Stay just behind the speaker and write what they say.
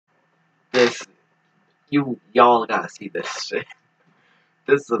y'all gotta see this shit.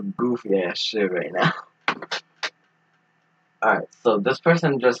 This is some goofy ass shit right now. Alright, so this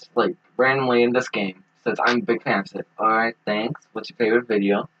person just like randomly in this game says I'm a big fan. I said, alright, thanks. What's your favorite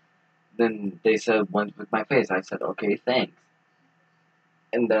video? Then they said one's with my face. I said, okay, thanks.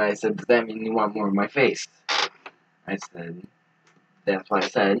 And then I said, does that mean you want more of my face? I said, that's what I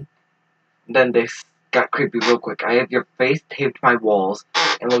said. And then they got creepy real quick. I have your face taped to my walls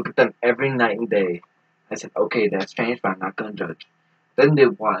and look at them every night and day. I said, okay, that's strange, but I'm not gonna judge. Then they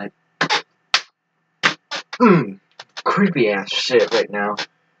wanted creepy ass shit right now.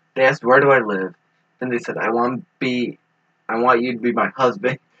 They asked, where do I live? Then they said, I want you to be my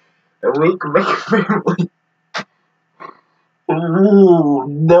husband. And we can make a family. Ooh,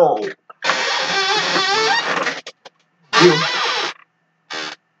 no. Dude.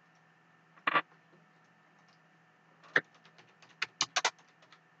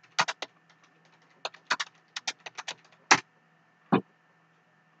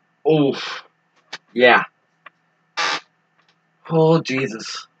 Oof. Yeah. Oh,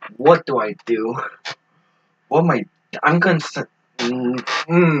 Jesus. What do I do? What am I'm gonna say...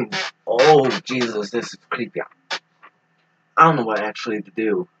 Oh, Jesus, this is creepy. I don't know what actually to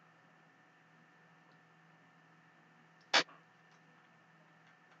do.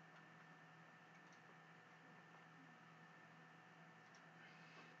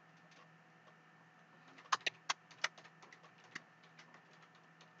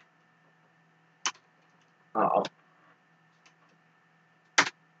 Uh-oh.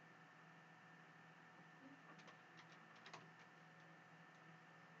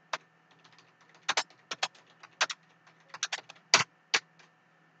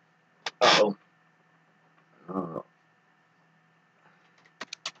 Uh-oh.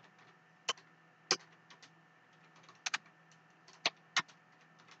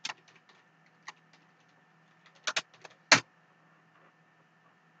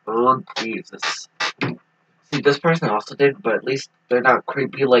 Oh, Jesus. See, this person also did, but at least they're not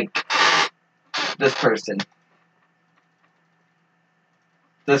creepy like this person.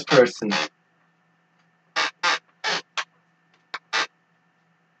 This person.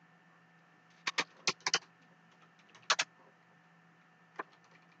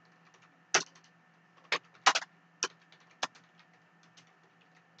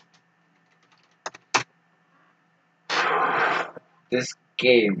 This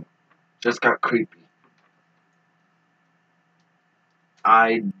game just got creepy.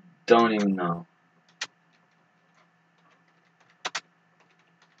 I don't even know.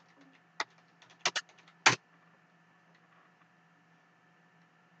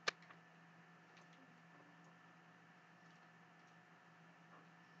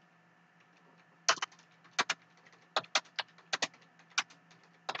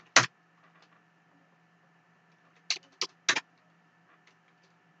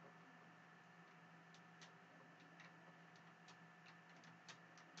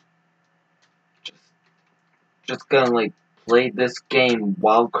 Just gonna like play this game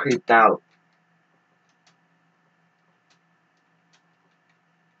while creeped out.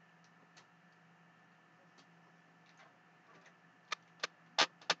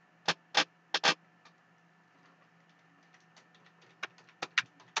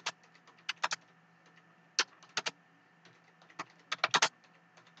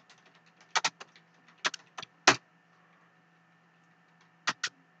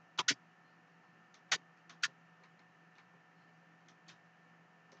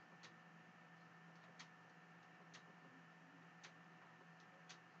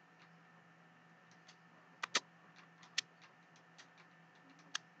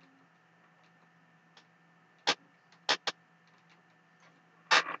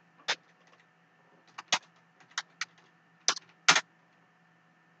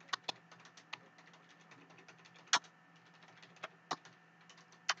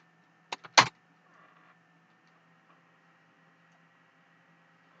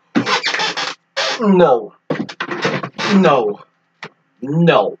 No. No.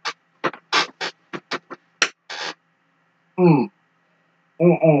 No.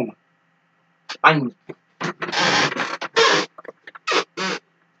 I'm...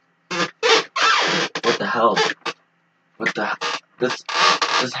 What the hell? What the... This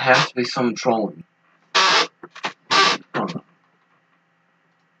has to be some trolling. Hold on.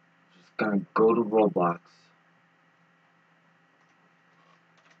 Just gonna go to Roblox.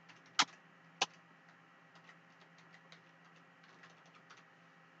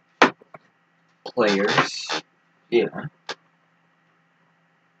 Players. Yeah.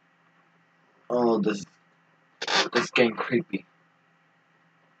 Oh, this getting creepy.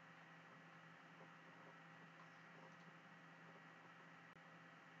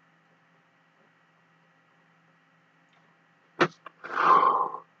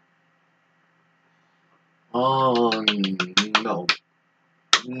 Oh, no.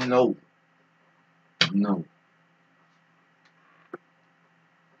 No. No.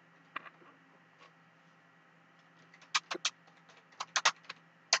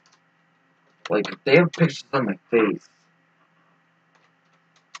 Like, if they have pictures of my face.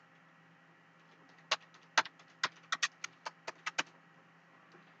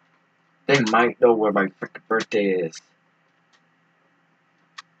 They might know where my freaking birthday is.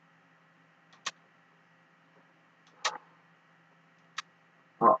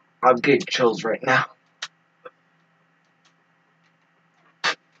 Oh, I'm getting chills right now.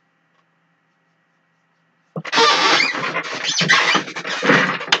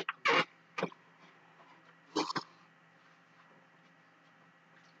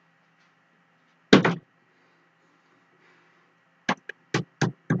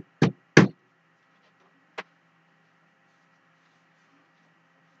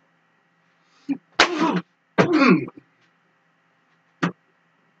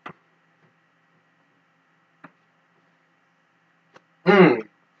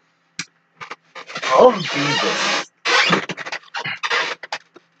 Oh, Jesus.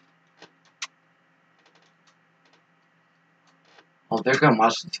 Oh, they're gonna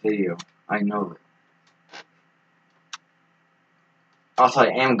watch this video. I know it. Also,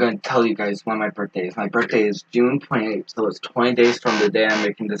 I am gonna tell you guys when my birthday is. My birthday is June 28th, so it's 20 days from the day I'm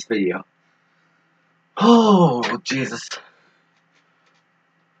making this video. Oh, Jesus.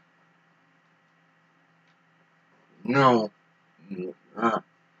 No.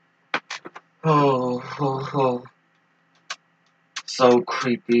 Oh. So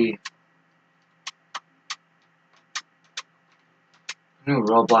creepy. New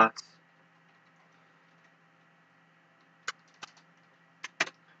Roblox.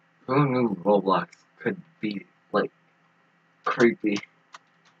 Who knew Roblox could be, like, creepy?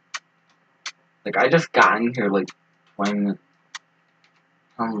 Like, I just got in here, like, 20 minutes.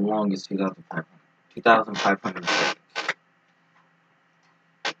 How long is 2,500? 2,500 seconds.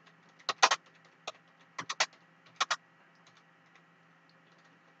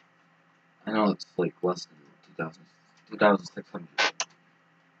 I know it's, like, less than 2,000. 2,600.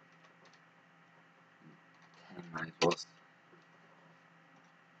 Might as well.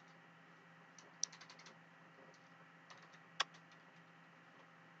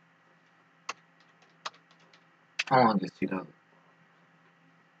 How long is 2,000?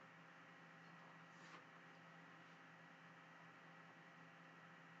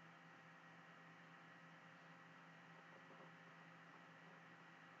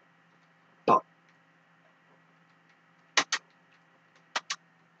 Stop.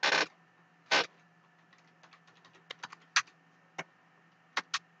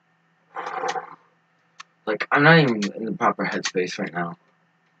 Like, I'm not even in the proper headspace right now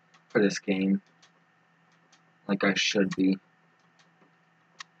for this game. Like I should be.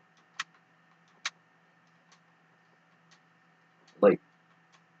 Like,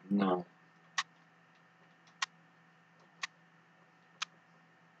 no.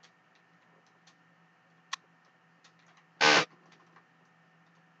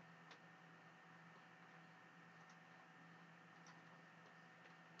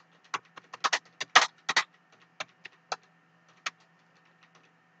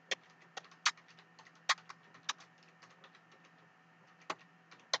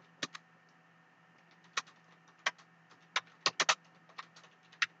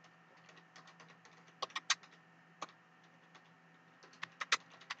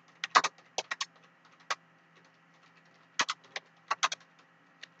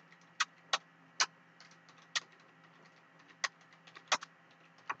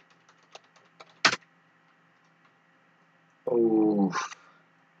 Oh.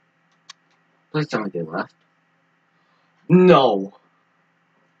 Please tell me they left. No.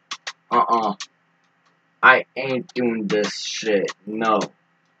 I ain't doing this shit. No.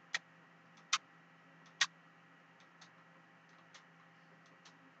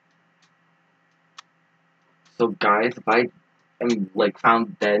 So guys, if I am like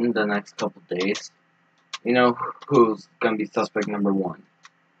found dead in the next couple days, you know who's gonna be suspect number 1.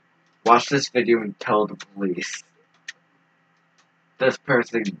 Watch this video and tell the police. This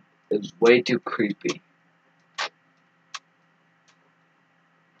person is way too creepy.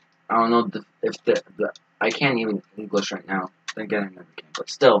 I don't know if the I can't even English right now. Then again, I never can. But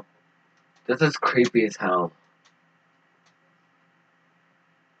still, this is creepy as hell.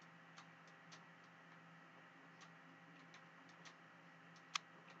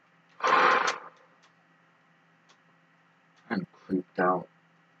 I'm creeped out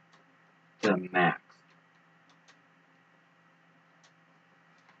to the max.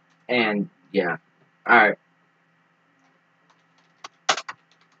 And yeah, alright.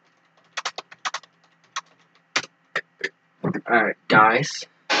 Alright, guys.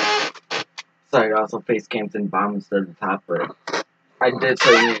 Sorry, also face cams and bombs at the top, but I did so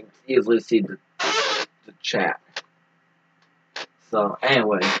you can easily see the chat. So,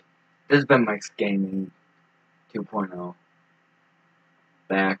 anyway, this has been Mike's Gaming 2.0.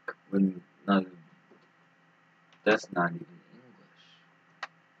 Back when that's not even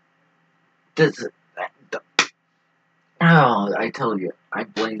English. Oh, I told you, I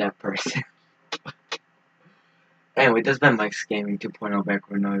blame that person. Anyway, this has been Mike's Gaming 2.0 back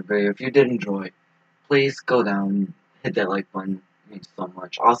with another video. If you did enjoy, please go down, hit that like button. It means so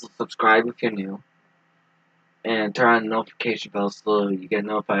much. Also, subscribe if you're new. And turn on the notification bell so you get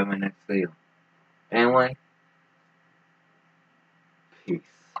notified of my next video. Anyway, peace.